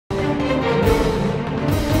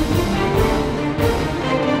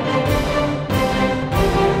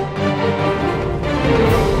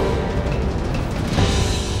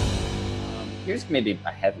maybe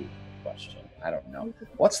a heavy question. I don't know.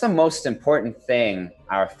 What's the most important thing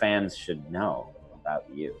our fans should know about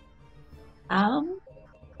you?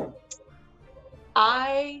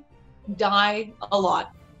 I die a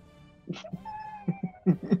lot.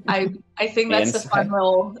 I think that's the fun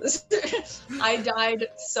little. I died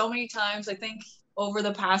so many times. I think over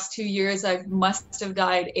the past 2 years, I must have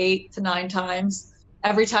died 8 to 9 times.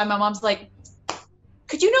 Every time my mom's like,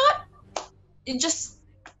 "Could you not just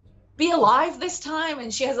be alive this time?"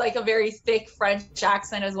 And she has like a very thick French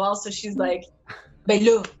accent as well. So she's like, "Ben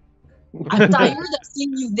look, I'm tired of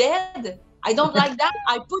seeing you dead. I don't like that.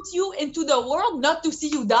 I put you into the world not to see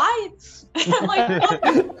you die." And I'm like,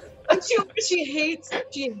 "Oh." She hates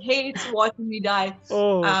watching me die.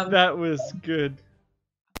 Oh, that was good.